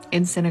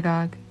in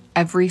synagogue,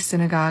 every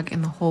synagogue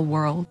in the whole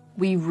world.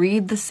 We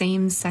read the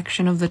same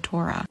section of the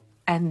Torah.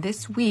 And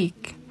this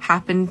week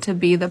happened to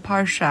be the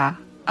Parsha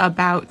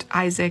about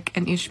Isaac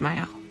and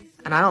Ishmael.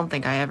 And I don't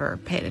think I ever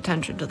paid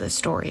attention to this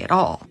story at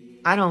all.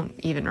 I don't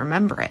even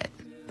remember it.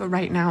 But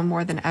right now,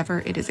 more than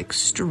ever, it is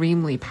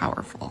extremely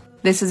powerful.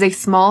 This is a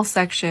small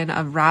section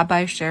of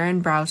Rabbi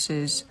Sharon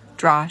Brous'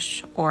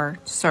 drash, or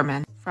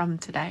sermon, from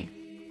today.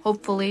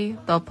 Hopefully,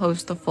 they'll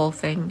post the full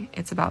thing.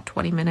 It's about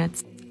 20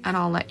 minutes, and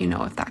I'll let you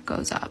know if that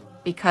goes up.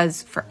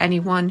 Because for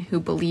anyone who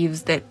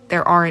believes that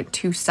there aren't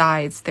two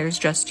sides, there's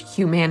just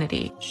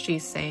humanity,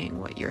 she's saying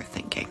what you're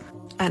thinking.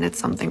 And it's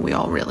something we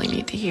all really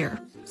need to hear.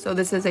 So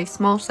this is a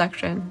small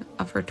section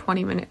of her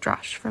 20-minute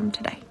drash from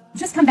today.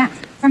 Just come back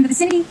from the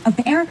vicinity of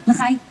Be'er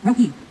Lachai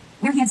Roi,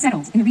 where he had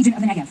settled in the region of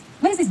the Negev.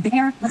 What is this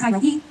Be'er Lachai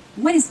Roi?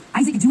 What is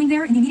Isaac doing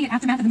there in the immediate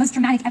aftermath of the most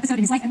traumatic episode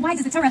in his life? And why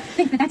does the Torah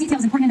think that detail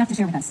is important enough to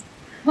share with us?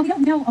 Well, we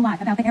don't know a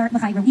lot about Be'er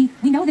Lachai Roi.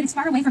 We know that it's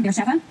far away from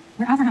Beersheba,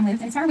 where Avraham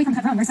lived, and it's far away from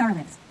Hebron, where Sarah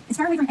lived. It's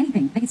far away from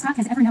anything that Yitzchak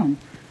has ever known.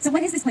 So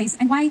what is this place,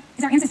 and why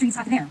is our ancestor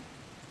Yitzchak there?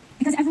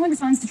 Because everyone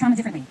responds to trauma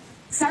differently.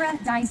 Sarah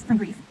dies from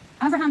grief.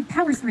 Avraham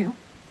powers through.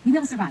 We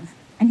will survive.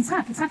 And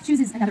Yitzchak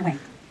chooses another way.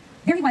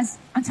 There he was,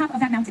 on top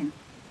of that mountain,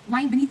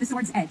 lying beneath the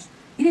sword's edge.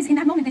 It is in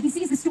that moment that he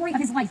sees the story of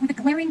his life with a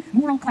glaring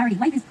moral clarity.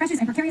 Life is precious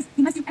and precarious.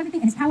 He must do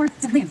everything in his power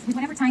to live with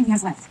whatever time he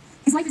has left.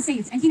 His life is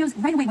saved, and he knows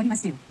right away what he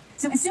must do.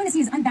 So as soon as he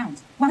is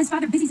unbound, while his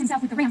father busies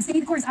himself with the ram, stay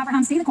the course,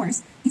 Avraham, stay the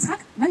course,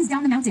 Yitzchak runs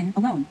down the mountain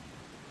alone.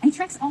 And he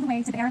treks all the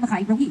way to Be'er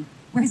Lachai Roi,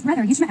 where his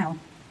brother Yishmael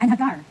and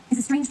Hagar, his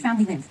estranged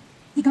family, live.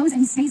 He goes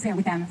and he stays there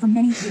with them for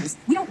many years.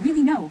 We don't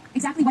really know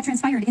exactly what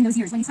transpired in those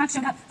years. When Yitzchak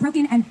showed up,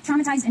 broken and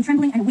traumatized and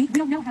trembling and weak, we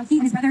don't know how he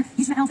and his brother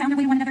Yishmael found their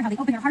way to one another, how they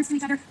opened their hearts to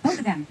each other, both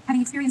of them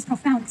having experienced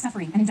profound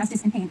suffering and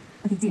injustice and pain,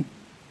 but they did.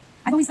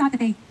 I've always thought that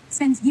they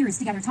spend years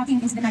together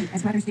talking into the night,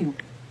 as brothers do,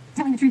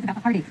 telling the truth about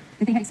the heartache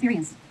that they had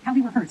experienced, how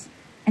they were hurt,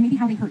 and maybe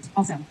how they hurt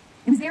also.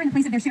 It was there in the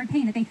place of their shared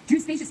pain that they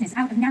drew spaciousness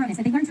out of narrowness,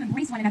 that they learned to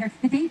embrace one another,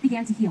 that they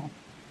began to heal.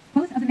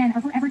 Both of the men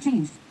are forever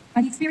changed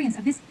by the experience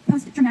of this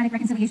post-traumatic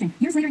reconciliation.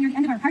 Years later, near the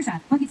end of our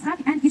Parsha, both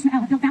Yitzchak and Yishmael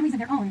have built families of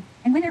their own,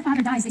 and when their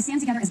father dies, they stand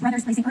together as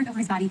brothers, placing earth over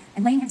his body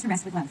and laying him to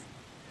rest with love.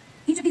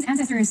 Each of these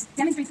ancestors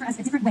demonstrates for us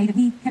a different way that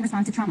we can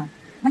respond to trauma.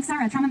 Like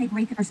Sarah, trauma may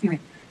break our spirit.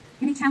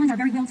 It may challenge our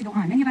very will to go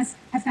on. Many of us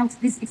have felt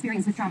this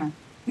experience with trauma.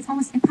 It's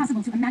almost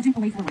impossible to imagine a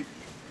way forward.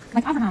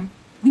 Like Avraham,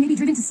 we may be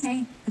driven to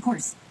stay the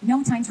course.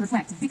 No time to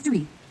reflect.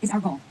 Victory is our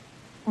goal.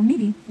 Or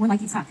maybe we're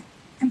like Yitzchak,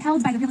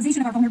 compelled by the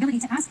realization of our vulnerability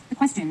to ask the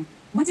question,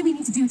 what do we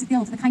need to do to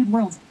build the kind of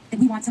world that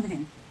we want to live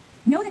in?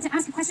 Know that to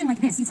ask a question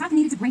like this, Yitzchak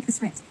needed to break the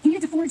script. He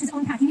needed to forge his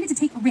own path. He needed to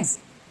take a risk.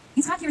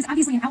 Yitzchak here is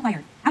obviously an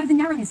outlier. Out of the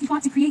narrowness, he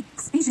fought to create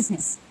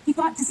spaciousness. He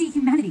fought to see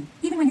humanity,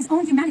 even when his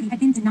own humanity had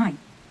been denied.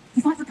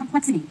 He fought for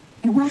complexity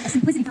in a world of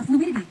simplicity, for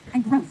fluidity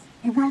and growth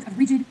in a world of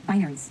rigid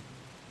binaries.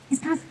 His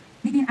path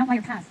may be an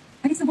outlier path,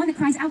 but it's the one that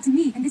cries out to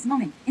me in this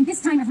moment, in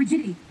this time of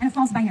rigidity and of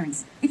false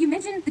binaries. If you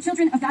mention the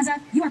children of Gaza,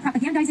 you are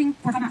propagandizing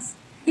for Hamas.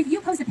 If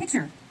you post a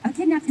picture of a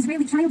kidnapped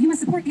Israeli child, you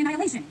must support the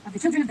annihilation of the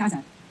children of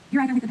Gaza.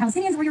 You're either with the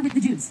Palestinians or you're with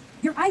the Jews.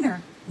 You're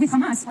either with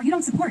Hamas or you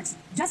don't support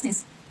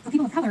justice for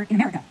people of color in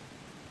America.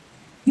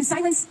 You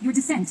silence your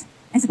dissent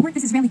and support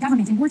this Israeli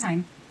government in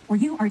wartime, or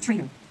you are a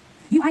traitor.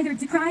 You either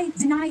decry,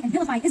 deny, and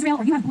vilify Israel,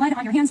 or you have blood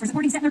on your hands for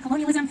supporting settler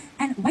colonialism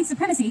and white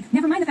supremacy,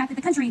 never mind the fact that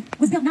the country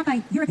was built not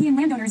by European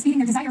landowners feeding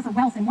their desire for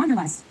wealth and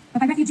wanderlust, but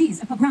by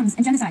refugees of pogroms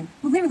and genocide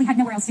who literally had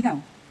nowhere else to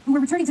go, who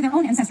were returning to their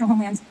own ancestral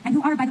homelands, and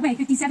who are, by the way,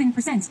 57%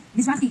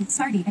 Mizrahi,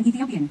 Sephardi, and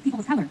Ethiopian, people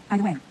of color, by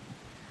the way.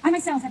 I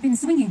myself have been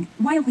swinging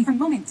wildly from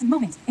moment to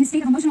moment in a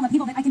state of emotional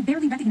upheaval that I can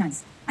barely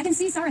recognize. I can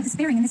see Sarah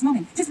despairing in this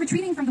moment, just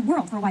retreating from the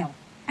world for a while.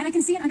 And I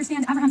can see and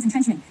understand Abraham's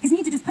entrenchment, his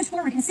need to just push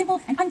forward in a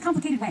simple and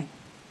uncomplicated way.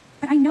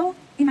 But I know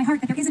in my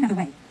heart that there is another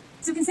way.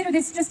 So consider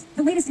this just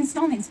the latest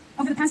installment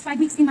over the past 5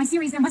 weeks in my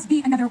series, There Must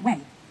Be Another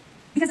Way.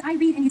 Because I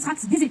read in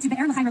Yitzchak's visit to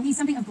Be'er Lachai Roi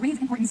something of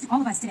grave importance to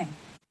all of us today.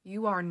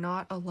 You are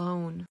not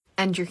alone,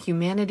 and your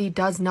humanity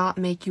does not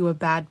make you a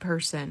bad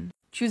person.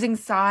 Choosing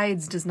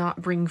sides does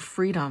not bring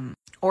freedom,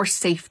 or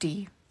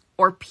safety,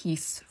 or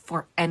peace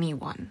for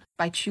anyone.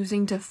 By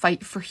choosing to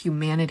fight for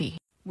humanity,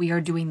 we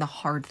are doing the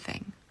hard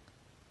thing.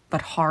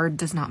 But hard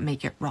does not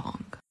make it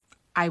wrong.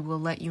 I will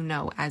let you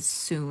know as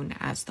soon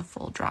as the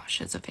full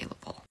drash is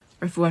available.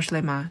 Refuah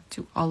Shlema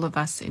to all of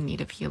us in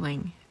need of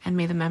healing, and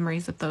may the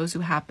memories of those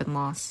who have been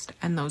lost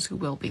and those who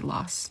will be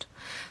lost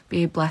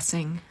be a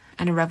blessing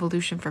and a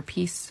revolution for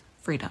peace,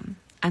 freedom,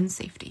 and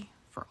safety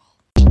for all.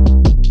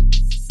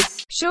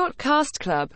 Short Cast Club